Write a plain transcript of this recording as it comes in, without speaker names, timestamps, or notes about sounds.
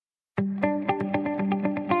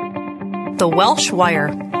The Welsh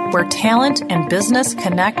Wire, where talent and business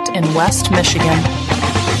connect in West Michigan.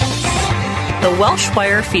 The Welsh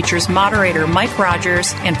Wire features moderator Mike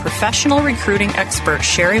Rogers and professional recruiting expert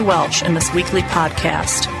Sheri Welsh in this weekly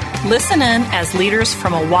podcast. Listen in as leaders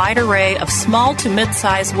from a wide array of small to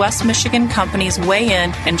mid-sized West Michigan companies weigh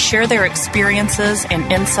in and share their experiences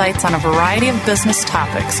and insights on a variety of business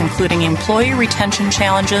topics, including employee retention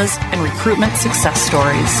challenges and recruitment success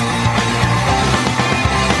stories.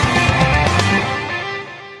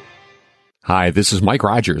 Hi, this is Mike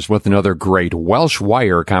Rogers with another great Welsh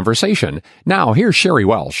Wire conversation. Now, here's Sheri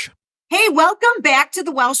Welsh. Hey, welcome back to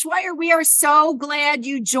the Welsh Wire. We are so glad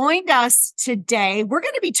you joined us today. We're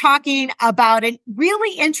going to be talking about a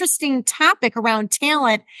really interesting topic around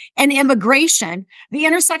talent and immigration. The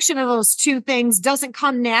intersection of those two things doesn't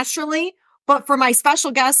come naturally, but for my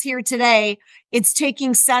special guest here today, it's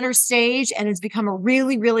taking center stage and it's become a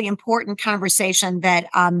really, really important conversation that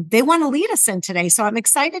they want to lead us in today. So I'm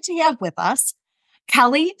excited to have with us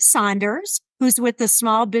Kelli Saunders, who's with the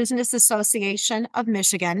Small Business Association of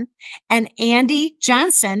Michigan, and Andy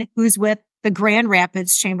Johnston, who's with the Grand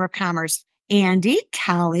Rapids Chamber of Commerce. Andy,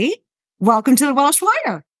 Kelli, welcome to the Welsh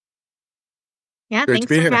Wire. Yeah, thanks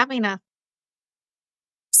for having us.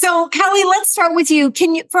 So, Kelli, let's start with you.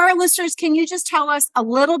 For our listeners, can you just tell us a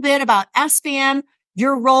little bit about SBAM,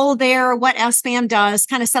 your role there, what SBAM does,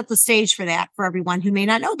 kind of set the stage for that for everyone who may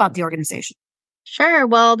not know about the organization? Sure.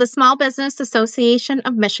 Well, the Small Business Association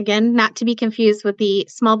of Michigan, not to be confused with the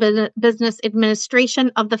Small Business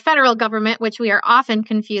Administration of the federal government, which we are often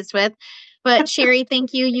confused with. But Sheri,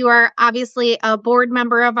 thank you. You are obviously a board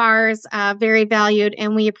member of ours, very valued,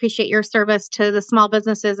 and we appreciate your service to the small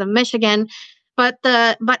businesses of Michigan. But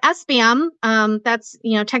SBAM, that's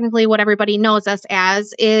technically what everybody knows us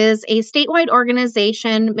as, is a statewide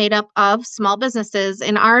organization made up of small businesses,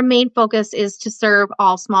 and our main focus is to serve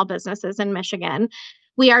all small businesses in Michigan.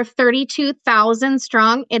 We are 32,000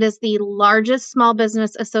 strong. It is the largest small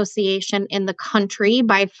business association in the country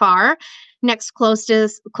by far. Next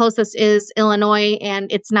closest is Illinois,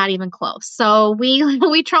 and it's not even close. So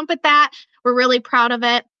we trumpet that. We're really proud of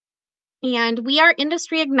it. And we are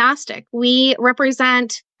industry agnostic. We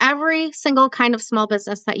represent every single kind of small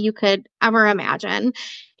business that you could ever imagine.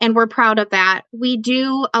 And we're proud of that. We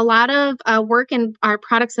do a lot of work in our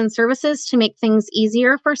products and services to make things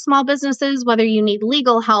easier for small businesses, whether you need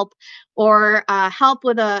legal help or help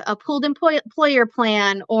with a pooled employer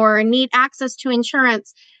plan or need access to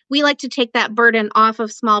insurance. We like to take that burden off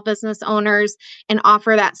of small business owners and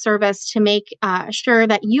offer that service to make sure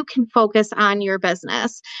that you can focus on your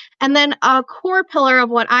business. And then a core pillar of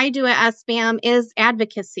what I do at SBAM is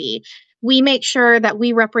advocacy. We make sure that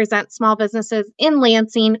we represent small businesses in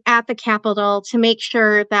Lansing at the Capitol to make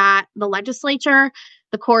sure that the legislature,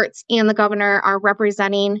 the courts, and the governor are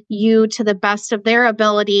representing you to the best of their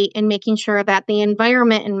ability in making sure that the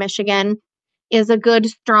environment in Michigan is a good,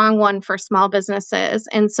 strong one for small businesses.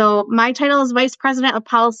 And so my title is Vice President of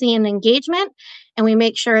Policy and Engagement, and we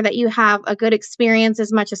make sure that you have a good experience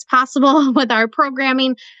as much as possible with our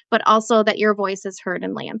programming, but also that your voice is heard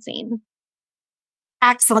in Lansing.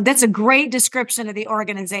 Excellent. That's a great description of the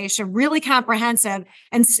organization, really comprehensive.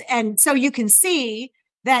 And so you can see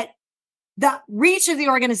that the reach of the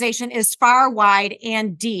organization is far, wide,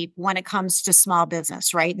 and deep when it comes to small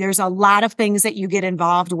business, right? There's a lot of things that you get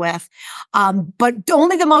involved with, but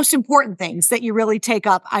only the most important things that you really take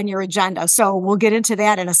up on your agenda. So we'll get into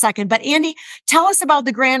that in a second. But Andy, tell us about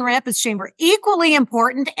the Grand Rapids Chamber, equally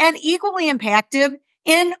important and equally impactful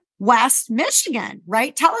in West Michigan,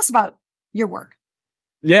 right? Tell us about your work.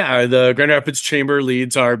 Yeah, the Grand Rapids Chamber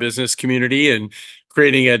leads our business community and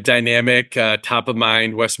creating a dynamic,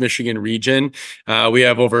 top-of-mind West Michigan region. We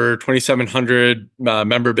have over 2,700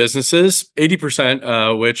 member businesses,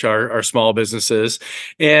 80% which are small businesses.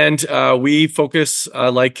 And we focus,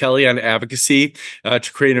 like Kelli, on advocacy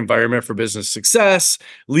to create an environment for business success,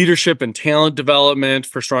 leadership and talent development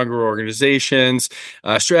for stronger organizations,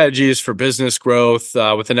 strategies for business growth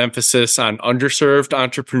with an emphasis on underserved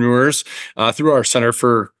entrepreneurs through our Center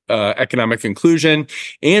for Economic Inclusion.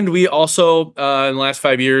 And we also, in the last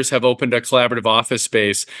 5 years, have opened a collaborative office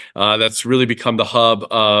space that's really become the hub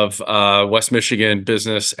of West Michigan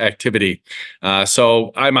business activity.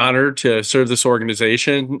 So I'm honored to serve this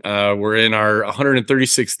organization. We're in our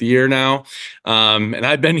 136th year now, and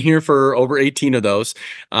I've been here for over 18 of those.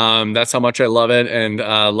 That's how much I love it and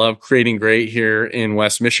love creating great here in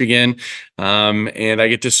West Michigan. And I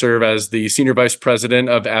get to serve as the Senior Vice President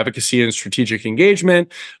of Advocacy and Strategic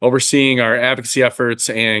Engagement, overseeing our advocacy efforts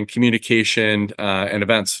and communication and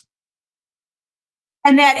events.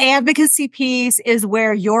 And that advocacy piece is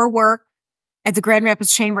where your work at the Grand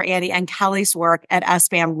Rapids Chamber, Andy, and Kelli's work at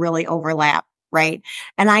SBAM really overlap, right?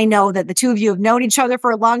 And I know that the two of you have known each other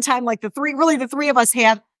for a long time, like the three of us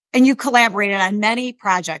have, and you collaborated on many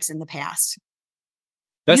projects in the past.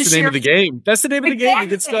 That's the name of the game. That's the name of the game to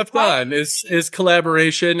get stuff done is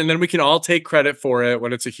collaboration. And then we can all take credit for it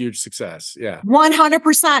when it's a huge success. Yeah.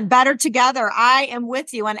 100% better together. I am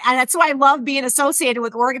with you. And that's why I love being associated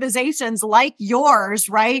with organizations like yours,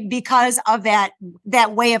 right? Because of that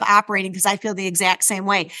way of operating, because I feel the exact same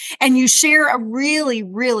way. And you share a really,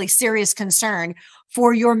 really serious concern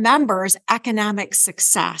for your members' economic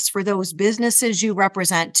success, for those businesses you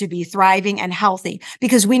represent to be thriving and healthy,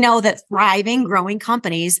 because we know that thriving, growing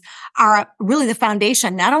companies are really the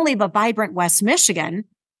foundation, not only of a vibrant West Michigan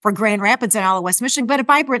for Grand Rapids and all of West Michigan, but a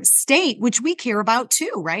vibrant state, which we care about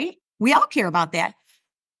too, right? We all care about that.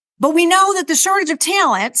 But we know that the shortage of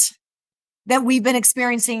talent that we've been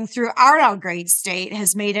experiencing throughout our great state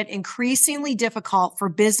has made it increasingly difficult for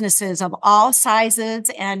businesses of all sizes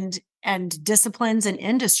and disciplines and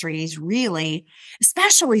industries, really,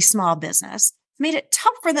 especially small business, made it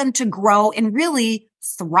tough for them to grow and really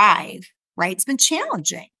thrive, right? It's been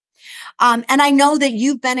challenging. And I know that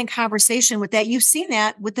you've been in conversation with that. You've seen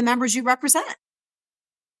that with the members you represent.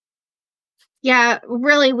 Yeah,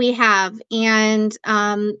 really, we have. And,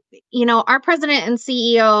 our president and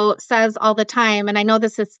CEO says all the time, and I know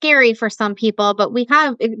this is scary for some people, but we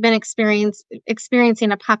have been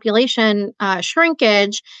experiencing a population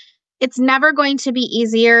shrinkage. It's never going to be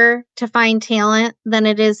easier to find talent than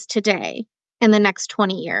it is today in the next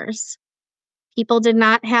 20 years. People did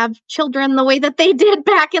not have children the way that they did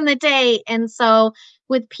back in the day. And so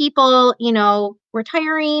with people,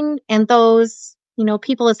 retiring and those,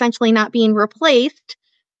 people essentially not being replaced,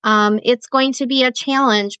 it's going to be a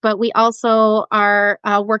challenge. But we also are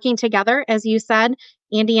working together, as you said.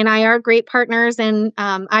 Andy and I are great partners, and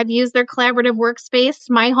I've used their collaborative workspace.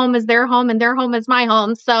 My home is their home, and their home is my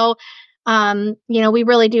home. So, we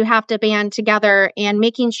really do have to band together and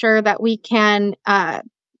making sure that we can,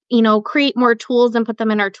 create more tools and put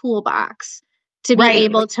them in our toolbox to be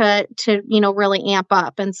able to really amp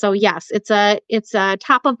up. And so, yes, it's a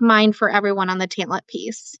top of mind for everyone on the talent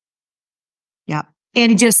piece. Yeah.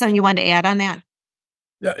 Andy, just something you wanted to add on that?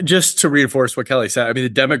 Just to reinforce what Kelli said, I mean,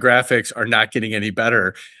 the demographics are not getting any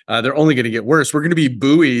better. They're only going to get worse. We're going to be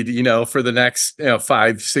buoyed, for the next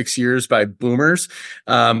 5-6 years by boomers.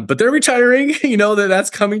 But they're retiring, that's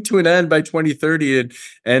coming to an end by 2030.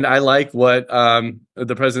 And I like what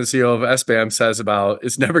the president and CEO of SBAM says about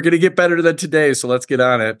it's never going to get better than today. So let's get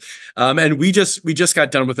on it. And we just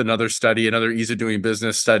got done with another ease of doing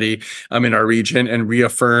business study in our region, and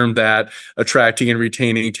reaffirmed that attracting and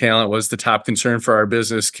retaining talent was the top concern for our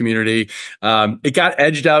business community. It got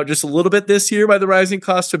edged out just a little bit this year by the rising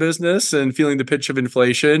cost of business and feeling the pinch of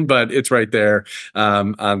inflation, but it's right there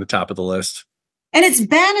on the top of the list. And it's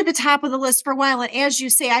been at the top of the list for a while. And as you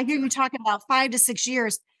say, I hear you talking about 5 to 6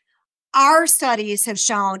 years. Our studies have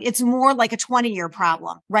shown it's more like a 20-year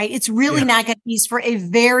problem, right? It's really not going to ease for a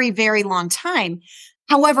very, very long time.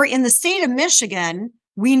 However, in the state of Michigan,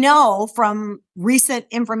 we know from recent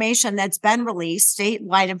information that's been released,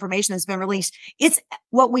 statewide information that's been released, it's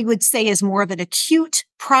what we would say is more of an acute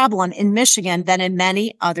problem in Michigan than in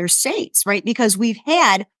many other states, right? Because we've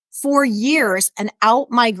had for years an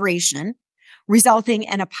out-migration resulting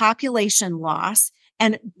in a population loss,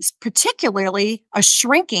 and particularly a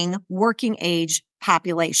shrinking working age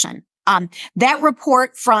population. That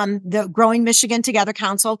report from the Growing Michigan Together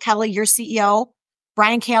Council, Kelli, your CEO,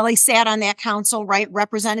 Brian Kelly sat on that council, right?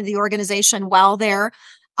 Represented the organization well there.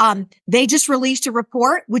 They just released a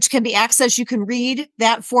report, which can be accessed. You can read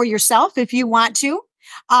that for yourself if you want to.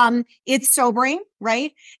 It's sobering,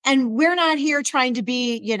 right? And we're not here trying to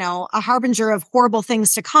be, a harbinger of horrible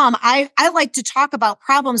things to come. I like to talk about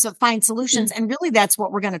problems but find solutions. And really that's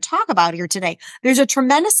what we're going to talk about here today. There's a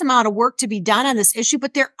tremendous amount of work to be done on this issue,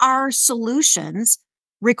 but there are solutions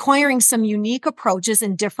requiring some unique approaches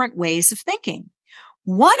and different ways of thinking.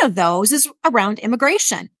 One of those is around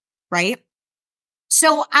immigration, right?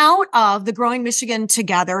 So out of the Growing Michigan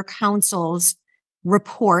Together Council's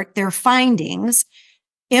report, their findings,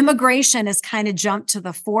 immigration has kind of jumped to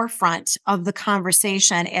the forefront of the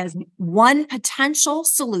conversation as one potential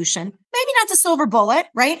solution, maybe not the silver bullet,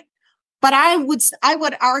 right? But I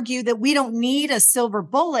would argue that we don't need a silver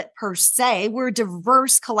bullet per se. We're a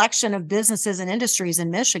diverse collection of businesses and industries in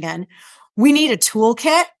Michigan. We need a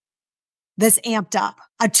toolkit that's amped up,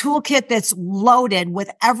 a toolkit that's loaded with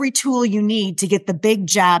every tool you need to get the big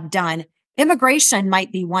job done. Immigration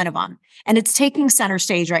might be one of them. And it's taking center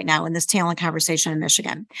stage right now in this talent conversation in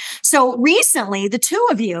Michigan. So recently, the two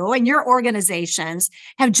of you and your organizations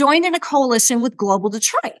have joined in a coalition with Global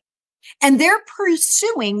Detroit. And they're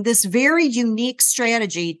pursuing this very unique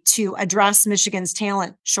strategy to address Michigan's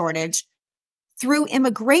talent shortage through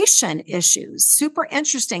immigration issues. Super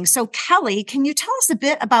interesting. So Kelli, can you tell us a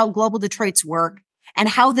bit about Global Detroit's work and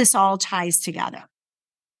how this all ties together?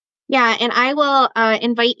 Yeah, and I will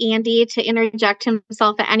invite Andy to interject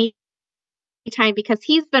himself at any time because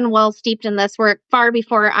he's been well steeped in this work far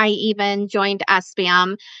before I even joined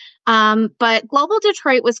SBAM. But Global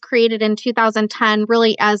Detroit was created in 2010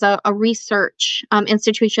 really as a research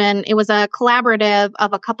institution. It was a collaborative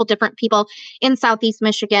of a couple different people in Southeast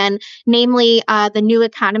Michigan, namely the New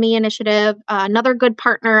Economy Initiative, another good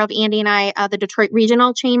partner of Andy and I, the Detroit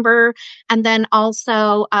Regional Chamber, and then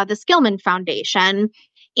also the Skillman Foundation.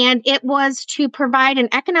 And it was to provide an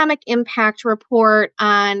economic impact report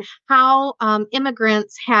on how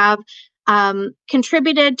immigrants have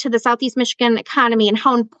contributed to the Southeast Michigan economy and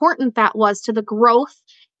how important that was to the growth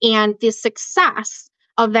and the success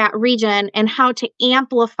of that region, and how to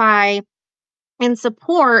amplify and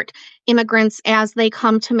support immigrants as they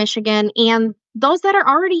come to Michigan and those that are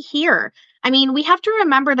already here. I mean, we have to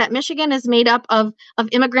remember that Michigan is made up of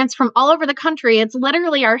immigrants from all over the country. It's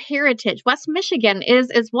literally our heritage. West Michigan is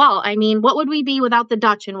as well. I mean, what would we be without the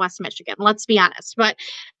Dutch in West Michigan? Let's be honest. But,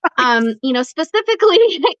 specifically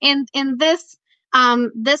in this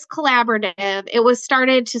collaborative, it was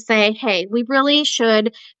started to say, hey, we really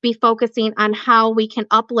should be focusing on how we can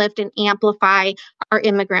uplift and amplify our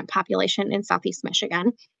immigrant population in Southeast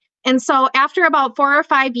Michigan. And so after about 4 or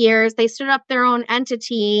 5 years, they stood up their own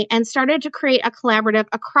entity and started to create a collaborative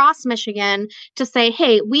across Michigan to say,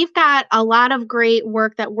 hey, we've got a lot of great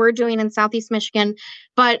work that we're doing in Southeast Michigan,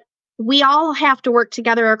 but we all have to work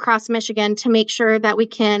together across Michigan to make sure that we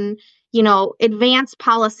can, advance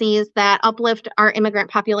policies that uplift our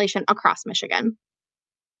immigrant population across Michigan.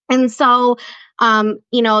 And so,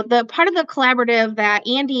 the part of the collaborative that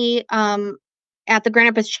Andy at the Grand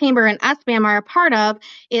Rapids Chamber and SBAM are a part of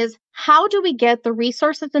is how do we get the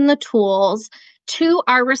resources and the tools to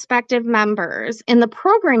our respective members in the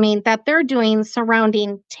programming that they're doing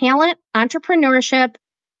surrounding talent, entrepreneurship,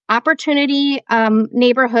 opportunity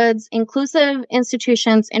neighborhoods, inclusive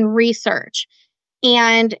institutions, and research,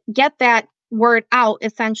 and get that word out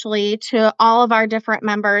essentially to all of our different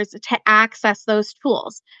members to access those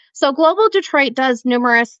tools. So Global Detroit does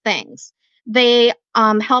numerous things. They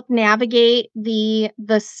help navigate the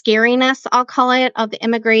scariness, I'll call it, of the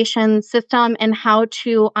immigration system and how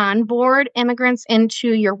to onboard immigrants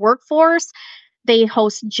into your workforce. They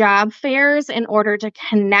host job fairs in order to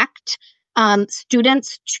connect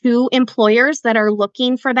students to employers that are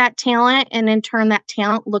looking for that talent, and in turn, that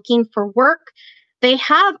talent looking for work. They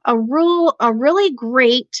have a really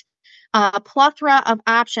great plethora of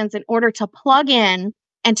options in order to plug in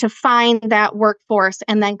and to find that workforce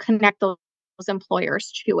and then connect those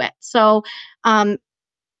employers to it. So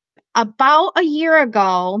about a year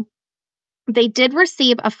ago, they did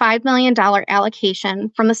receive a $5 million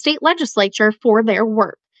allocation from the state legislature for their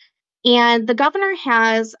work. And the governor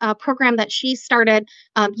has a program that she started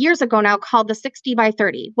years ago now called the 60 by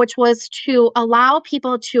 30, which was to allow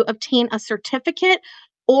people to obtain a certificate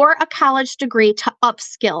or a college degree to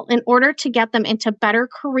upskill in order to get them into better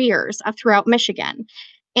careers throughout Michigan.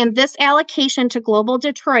 And this allocation to Global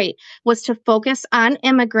Detroit was to focus on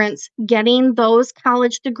immigrants getting those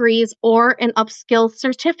college degrees or an upskill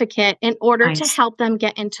certificate in order to help them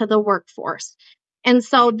get into the workforce. And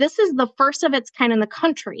so this is the first of its kind in the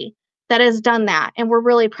country that has done that. And we're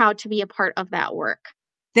really proud to be a part of that work.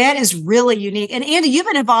 That is really unique. And Andy, you've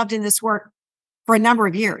been involved in this work for a number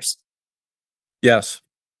of years. Yes.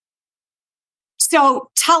 So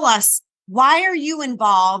tell us, why are you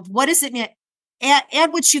involved? What does it mean?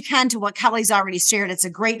 Add what you can to what Kelli's already shared. It's a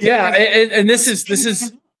great. Yeah. And this is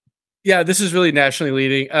really nationally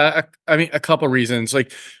leading. A couple of reasons.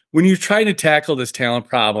 Like when you try to tackle this talent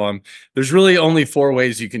problem, there's really only 4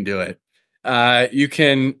 ways you can do it. You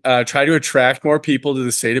can try to attract more people to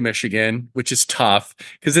the state of Michigan, which is tough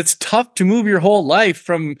because it's tough to move your whole life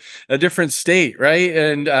from a different state, right?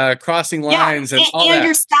 And crossing lines and all that. And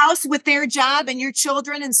your spouse with their job and your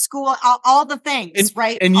children in school, all the things,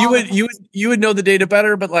 right? And you would know the data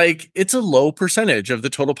better, but like it's a low percentage of the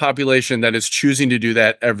total population that is choosing to do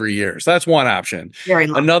that every year. So that's one option. Very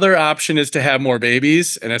low. Another option is to have more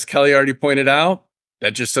babies, and as Kelli already pointed out,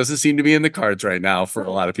 that just doesn't seem to be in the cards right now for a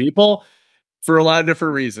lot of people. For a lot of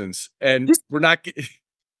different reasons. And we're not...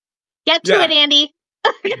 Get to it, Andy.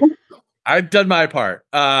 I've done my part,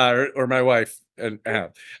 or my wife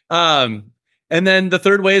And then the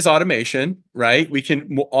third way is automation, right? We can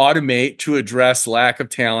automate to address lack of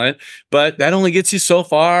talent, but that only gets you so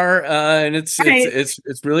far, and it's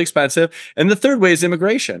really expensive. And the third way is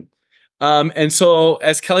immigration. And so,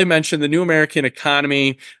 as Kelli mentioned, the New American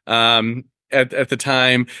Economy at the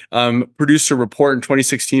time produced a report in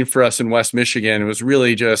 2016 for us in West Michigan. It was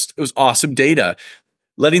really it was awesome data.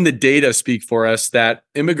 Letting the data speak for us that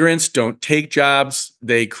immigrants don't take jobs,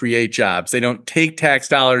 they create jobs. They don't take tax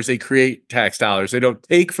dollars, they create tax dollars. They don't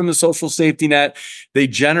take from the social safety net, they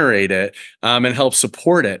generate it and help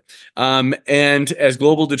support it. And as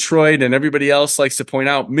Global Detroit and everybody else likes to point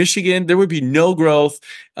out, Michigan, there would be no growth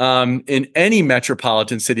in any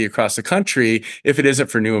metropolitan city across the country if it isn't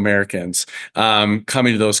for new Americans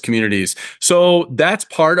coming to those communities. So that's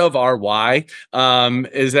part of our why,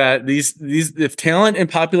 is that if talent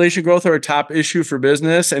and population growth are a top issue for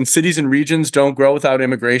business and cities and regions don't grow without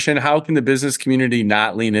immigration, how can the business community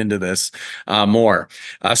not lean into this more?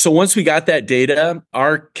 So once we got that data,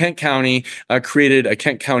 our Kent County created a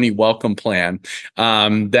Kent County Welcome Plan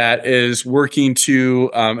that is working to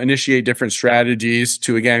initiate different strategies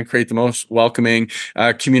to, again, create the most welcoming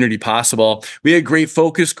community possible. We had great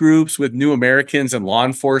focus groups with new Americans and law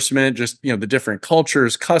enforcement, just, the different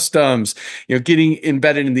cultures, customs, getting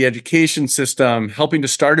embedded in the education system, helping to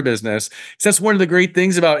start a business. So that's one of the great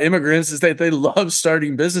things about immigrants is that they love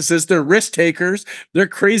starting businesses. They're risk takers. They're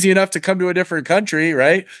crazy enough to come to a different country,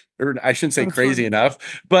 right? Or I shouldn't say crazy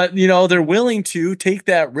enough, but they're willing to take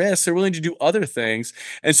that risk. They're willing to do other things.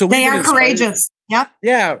 And so they are courageous. Yep.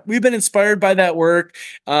 Yeah, we've been inspired by that work.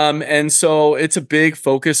 And so it's a big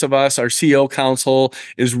focus of us. Our CEO council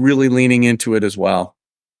is really leaning into it as well.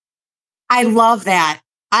 I love that.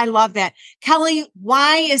 Kelli,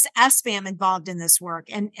 why is SBAM involved in this work?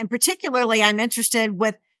 And particularly, I'm interested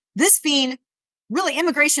with this being really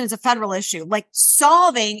immigration is a federal issue. Like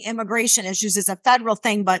solving immigration issues is a federal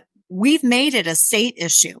thing, but we've made it a state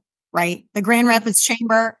issue, right? The Grand Rapids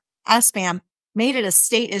Chamber, SBAM, made it a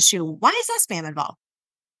state issue. Why is SBAM involved?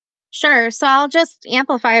 Sure. So I'll just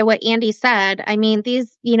amplify what Andy said. I mean,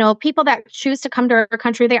 these, people that choose to come to our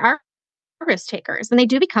country, they are risk takers and they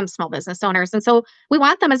do become small business owners. And so we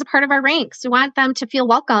want them as a part of our ranks. We want them to feel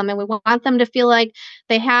welcome and we want them to feel like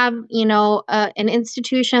they have, an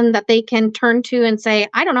institution that they can turn to and say,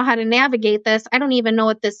 I don't know how to navigate this. I don't even know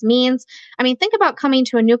what this means. I mean, think about coming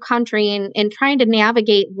to a new country and trying to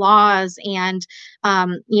navigate laws and,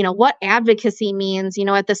 what advocacy means,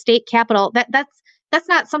 at the state capitol. That's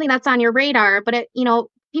not something that's on your radar, but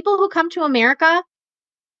people who come to America,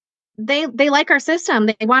 they like our system.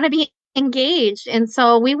 They want to be engaged. And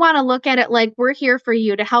so we want to look at it like we're here for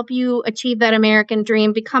you to help you achieve that American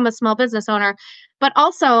dream, become a small business owner, but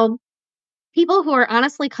also people who are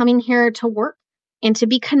honestly coming here to work and to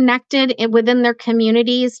be connected within their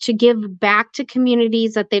communities, to give back to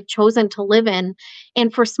communities that they've chosen to live in.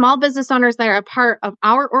 And for small business owners that are a part of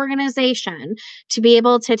our organization to be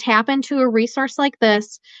able to tap into a resource like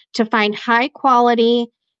this, to find high quality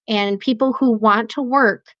and people who want to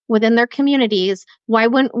work within their communities, why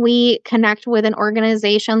wouldn't we connect with an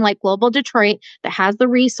organization like Global Detroit that has the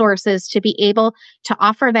resources to be able to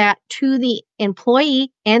offer that to the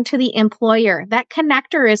employee and to the employer? That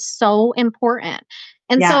connector is so important.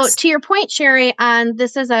 And so to your point, Sheri, on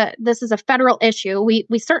this is a federal issue. We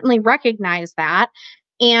certainly recognize that.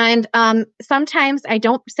 And sometimes, I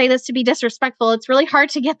don't say this to be disrespectful, it's really hard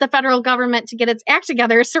to get the federal government to get its act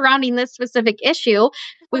together surrounding this specific issue.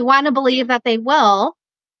 We want to believe that they will.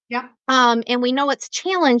 Yeah. And we know it's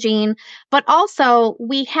challenging, but also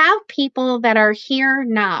we have people that are here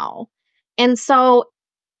now. And so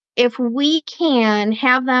if we can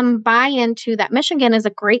have them buy into that Michigan is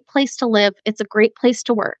a great place to live, it's a great place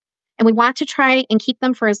to work. And we want to try and keep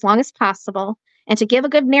them for as long as possible. And to give a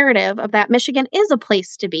good narrative of that Michigan is a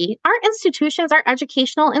place to be. Our institutions, our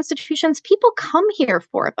educational institutions, people come here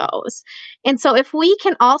for those. And so if we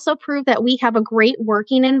can also prove that we have a great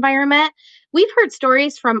working environment, we've heard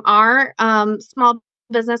stories from our small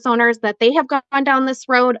business owners that they have gone down this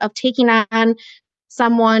road of taking on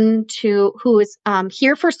someone who is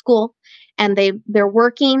here for school and they're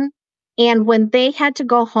working. And when they had to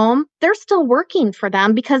go home, they're still working for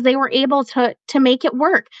them because they were able to make it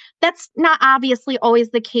work. That's not obviously always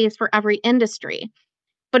the case for every industry.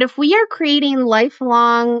 But if we are creating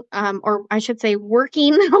lifelong, or I should say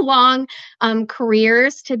working long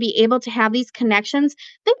careers to be able to have these connections,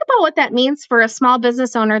 think about what that means for a small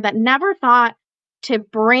business owner that never thought to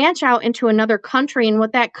branch out into another country and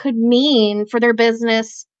what that could mean for their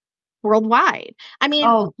business worldwide. I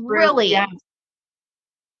mean, really. Yeah.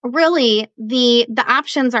 really the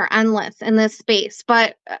options are endless in this space.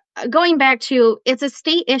 But going back to, it's a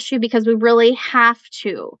state issue because we really have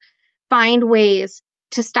to find ways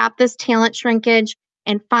to stop this talent shrinkage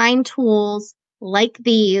and find tools like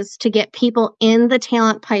these to get people in the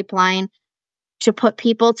talent pipeline to put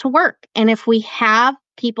people to work. And if we have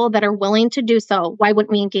people that are willing to do so, why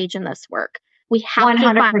wouldn't we engage in this work? We have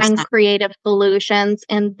 100%. To find creative solutions,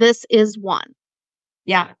 and this is one.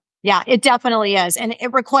 Yeah, it definitely is. And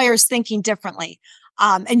it requires thinking differently.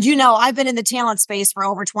 And I've been in the talent space for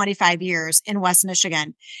over 25 years in West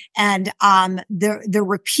Michigan. And the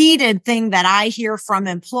repeated thing that I hear from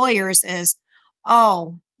employers is,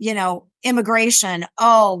 immigration,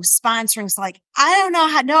 sponsoring's like, I don't know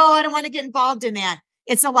how, no, I don't want to get involved in that.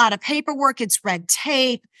 It's a lot of paperwork. It's red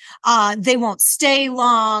tape. They won't stay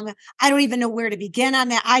long. I don't even know where to begin on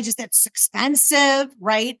that. That's expensive,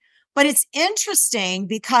 right? But it's interesting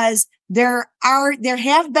because there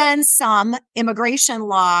have been some immigration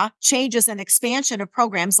law changes and expansion of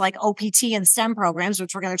programs like OPT and STEM programs,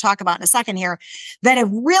 which we're going to talk about in a second here, that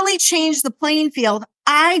have really changed the playing field.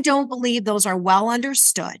 I don't believe those are well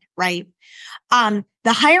understood, right? The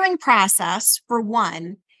hiring process, for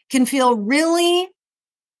one, can feel really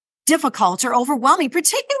difficult or overwhelming,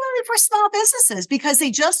 particularly for small businesses, because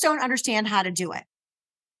they just don't understand how to do it.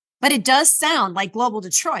 But it does sound like Global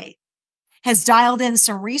Detroit has dialed in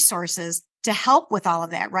some resources to help with all of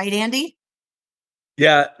that, right, Andy?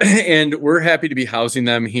 Yeah, and we're happy to be housing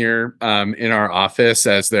them here in our office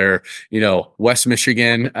as their, West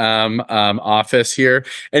Michigan office here.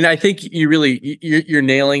 And I think you're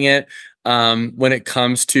nailing it. When it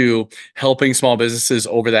comes to helping small businesses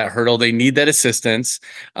over that hurdle, they need that assistance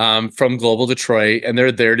from Global Detroit, and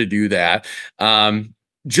they're there to do that.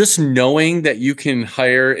 Just knowing that you can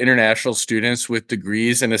hire international students with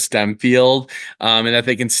degrees in a STEM field, and that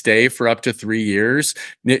they can stay for up to 3 years,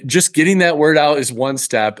 just getting that word out is one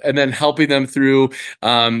step, and then helping them through,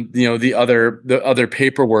 the other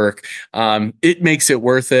paperwork. It makes it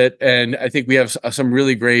worth it, and I think we have some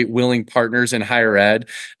really great willing partners in higher ed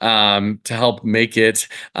to help make it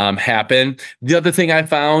happen. The other thing I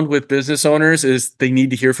found with business owners is they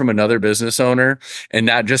need to hear from another business owner and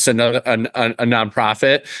not just a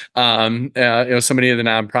nonprofit. Somebody in the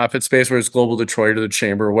nonprofit space, where it's Global Detroit or the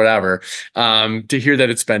Chamber or whatever, to hear that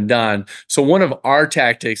it's been done. So one of our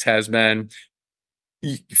tactics has been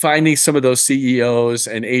finding some of those CEOs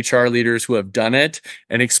and HR leaders who have done it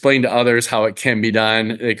and explain to others how it can be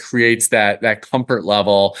done. It creates that comfort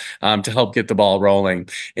level to help get the ball rolling.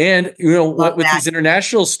 And with these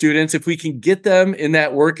international students, if we can get them in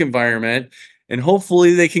that work environment, and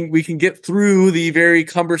hopefully we can get through the very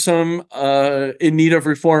cumbersome, in need of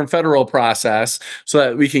reform federal process so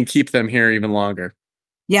that we can keep them here even longer.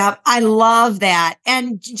 Yeah, I love that.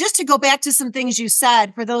 And just to go back to some things you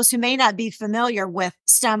said, for those who may not be familiar with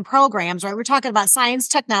STEM programs, right? We're talking about science,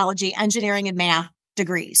 technology, engineering, and math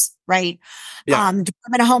degrees, right? Yeah.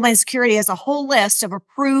 Department of Homeland Security has a whole list of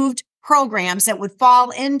approved programs that would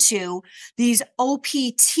fall into these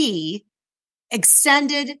OPT,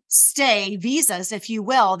 extended stay visas, if you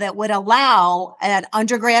will, that would allow an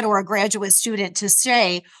undergrad or a graduate student to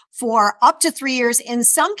stay for up to 3 years. In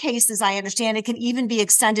some cases, I understand it can even be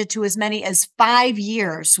extended to as many as 5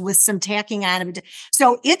 years with some tacking on.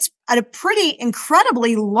 So it's a pretty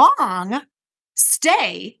incredibly long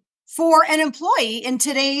stay for an employee in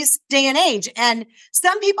today's day and age. And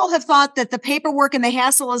some people have thought that the paperwork and the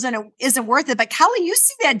hassle isn't worth it. But Kelli, you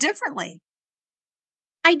see that differently.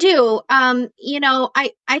 I do.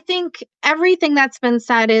 I think everything that's been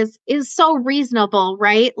said is so reasonable,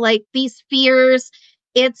 right? Like these fears,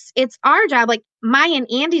 it's our job, like my and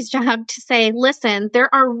Andy's job, to say, listen,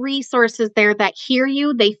 there are resources there that hear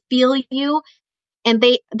you, they feel you, and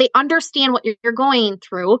they understand what you're going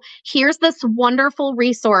through. Here's this wonderful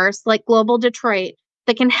resource like Global Detroit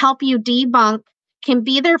that can help you debunk, can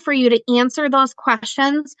be there for you to answer those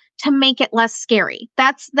questions to make it less scary.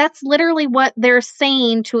 That's literally what they're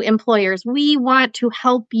saying to employers. We want to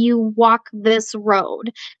help you walk this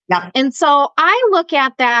road. Yeah. And so I look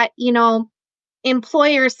at that,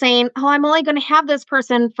 employers saying, oh, I'm only going to have this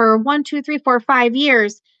person for 1, 2, 3, 4, 5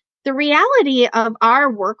 years. The reality of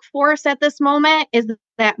our workforce at this moment is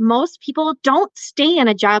that most people don't stay in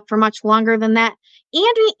a job for much longer than that.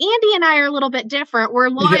 Andy and I are a little bit different. We're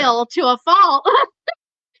loyal to a fault.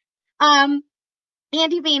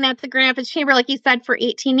 Andy being at the Grand Rapids Chamber, like you said, for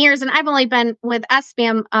 18 years, and I've only been with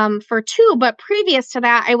SBAM for 2, but previous to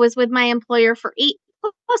that, I was with my employer for 8+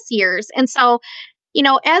 years. And so,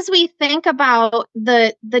 as we think about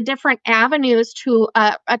the different avenues to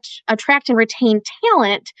attract and retain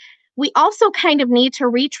talent, we also kind of need to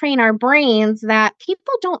retrain our brains that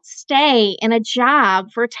people don't stay in a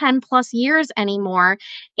job for 10 plus years anymore.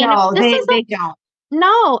 And No, if this they don't.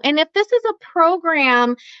 no, and if this is a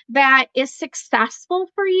program that is successful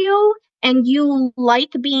for you and you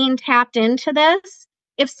like being tapped into this,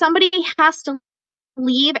 if somebody has to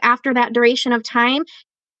leave after that duration of time,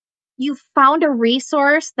 you found a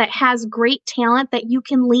resource that has great talent that you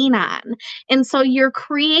can lean on. And so you're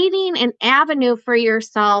creating an avenue for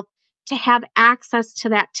yourself to have access to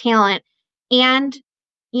that talent. And,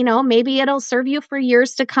 maybe it'll serve you for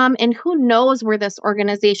years to come. And who knows where this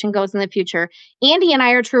organization goes in the future. Andy and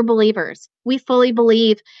I are true believers. We fully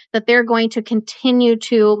believe that they're going to continue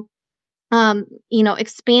to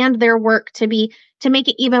expand their work to make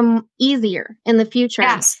it even easier in the future.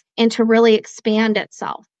 Yes. And to really expand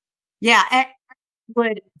itself. Yeah, I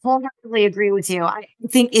would wholeheartedly agree with you. I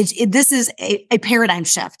think this is a paradigm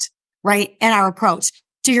shift, right, in our approach.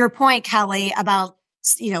 To your point, Kelli, about,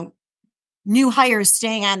 new hires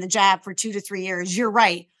staying on the job for 2 to 3 years. You're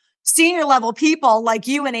right. Senior level people like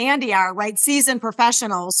you and Andy are, right, seasoned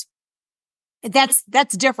professionals. That's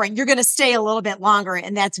different. You're going to stay a little bit longer,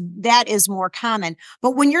 and that is more common.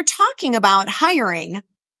 But when you're talking about hiring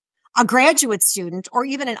a graduate student or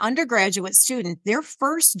even an undergraduate student, their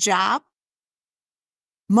first job,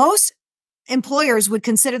 most employers would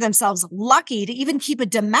consider themselves lucky to even keep a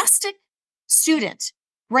domestic student,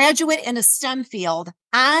 graduate in a STEM field,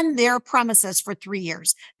 on their premises for 3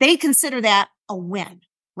 years. They consider that a win,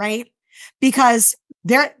 right? Because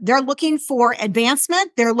they're looking for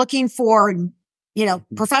advancement. They're looking for,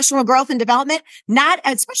 professional growth and development. Not,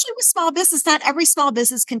 especially with small business, not every small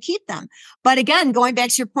business can keep them. But again, going back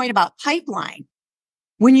to your point about pipeline,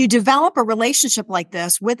 when you develop a relationship like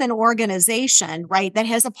this with an organization, right, that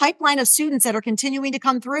has a pipeline of students that are continuing to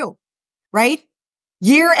come through, right?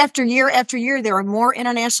 Year after year after year, there are more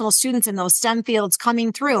international students in those STEM fields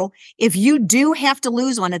coming through. If you do have to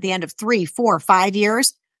lose one at the end of 3, 4, 5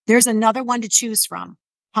 years, there's another one to choose from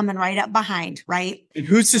coming right up behind, right? And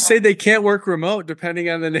who's to say they can't work remote depending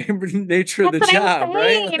on the nature of the job,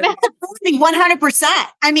 right? 100%.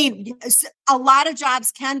 I mean, a lot of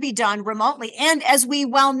jobs can be done remotely. And as we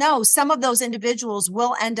well know, some of those individuals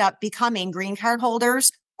will end up becoming green card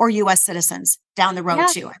holders or U.S. citizens down the road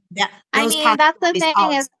too. That's the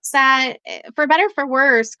thing is that for better, for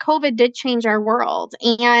worse, COVID did change our world.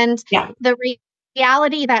 And the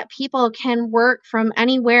reality that people can work from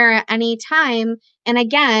anywhere at any time. And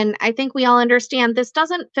again, I think we all understand this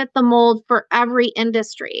doesn't fit the mold for every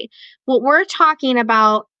industry. What we're talking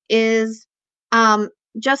about is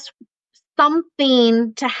just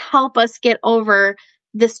something to help us get over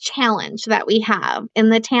this challenge that we have in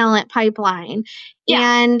the talent pipeline.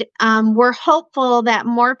 And we're hopeful that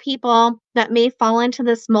more people that may fall into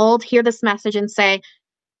this mold hear this message and say,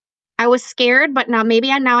 I was scared, but now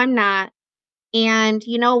I'm not. And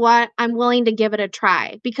you know what? I'm willing to give it a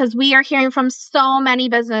try, because we are hearing from so many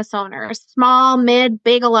business owners, small, mid,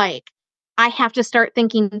 big alike. I have to start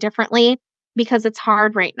thinking differently because it's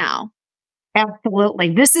hard right now.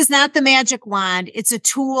 Absolutely. This is not the magic wand. It's a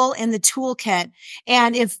tool in the toolkit.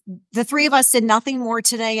 And if the three of us did nothing more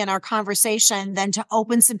today in our conversation than to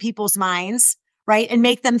open some people's minds, right, and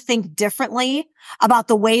make them think differently about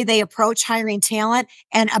the way they approach hiring talent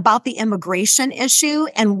and about the immigration issue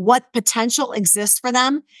and what potential exists for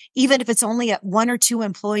them, even if it's only at 1 or 2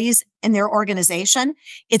 employees in their organization,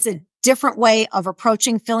 it's a different way of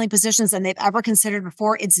approaching filling positions than they've ever considered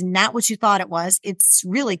before. It's not what you thought it was. It's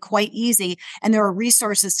really quite easy. And there are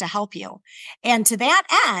resources to help you. And to that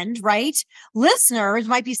end, right, listeners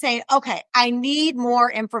might be saying, okay, I need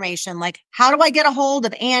more information. Like, how do I get a hold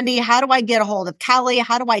of Andy? How do I get a hold of Kelli?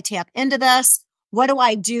 How do I tap into this? What do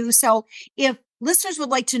I do? So if listeners would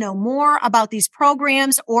like to know more about these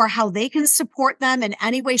programs or how they can support them in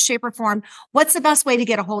any way, shape, or form, what's the best way to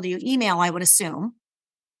get a hold of you? Email, I would assume.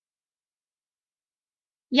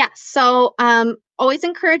 Yes. So always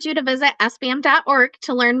encourage you to visit sbm.org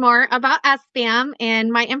to learn more about SBAM. And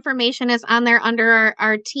my information is on there under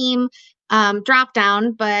our team drop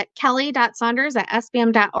down. But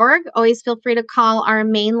kelli.saunders@sbm.org. Always feel free to call our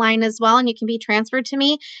main line as well, and you can be transferred to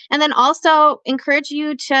me. And then also encourage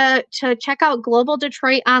you to check out Global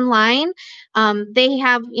Detroit online. They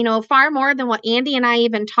have, far more than what Andy and I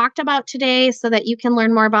even talked about today, so that you can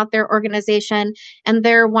learn more about their organization, and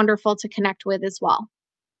they're wonderful to connect with as well.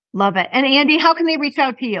 Love it. And Andy, how can they reach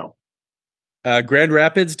out to you?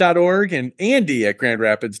 GrandRapids.org and Andy at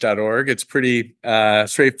GrandRapids.org. It's pretty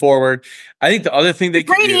straightforward. I think the other thing they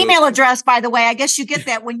great email address, by the way. I guess you get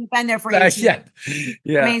that when you've been there for 18 years.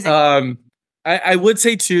 Yeah. Amazing. I would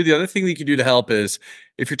say too, the other thing that you can do to help is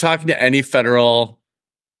if you're talking to any federal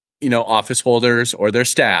office holders or their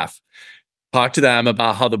staff. Talk to them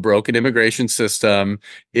about how the broken immigration system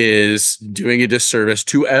is doing a disservice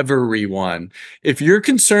to everyone. If you're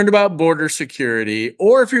concerned about border security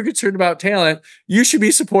or if you're concerned about talent, you should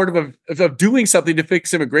be supportive of doing something to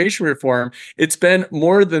fix immigration reform. It's been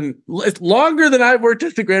longer than I've worked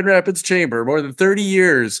at the Grand Rapids Chamber, more than 30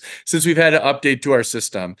 years since we've had an update to our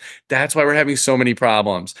system. That's why we're having so many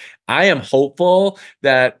problems. I am hopeful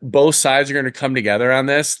that both sides are going to come together on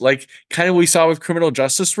this, like kind of what we saw with criminal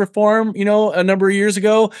justice reform, a number of years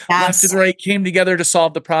ago. Yes. Left and right came together to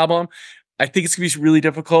solve the problem. I think it's going to be really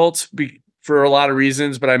difficult for a lot of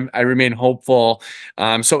reasons, but I remain hopeful.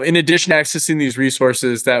 So in addition to accessing these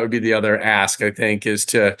resources, that would be the other ask, I think, is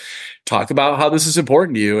to talk about how this is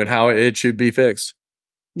important to you and how it should be fixed.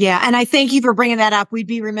 Yeah. And I thank you for bringing that up. We'd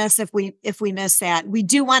be remiss if we miss that. We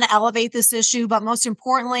do want to elevate this issue, but most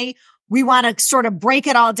importantly, we want to sort of break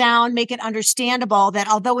it all down, make it understandable that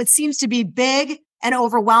although it seems to be big and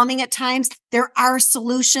overwhelming at times, there are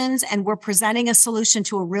solutions, and we're presenting a solution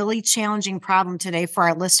to a really challenging problem today for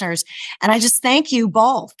our listeners. And I just thank you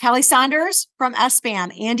both. Kelli Saunders from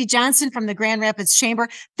SBAN, Andy Johnston from the Grand Rapids Chamber.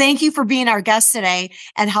 Thank you for being our guest today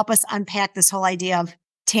and help us unpack this whole idea of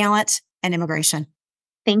talent and immigration.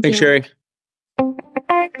 Thank you. Thanks, Sheri.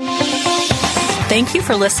 Thank you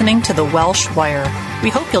for listening to the Welsh Wire.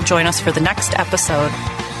 We hope you'll join us for the next episode.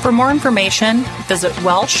 For more information, visit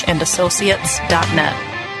welshandassociates.net.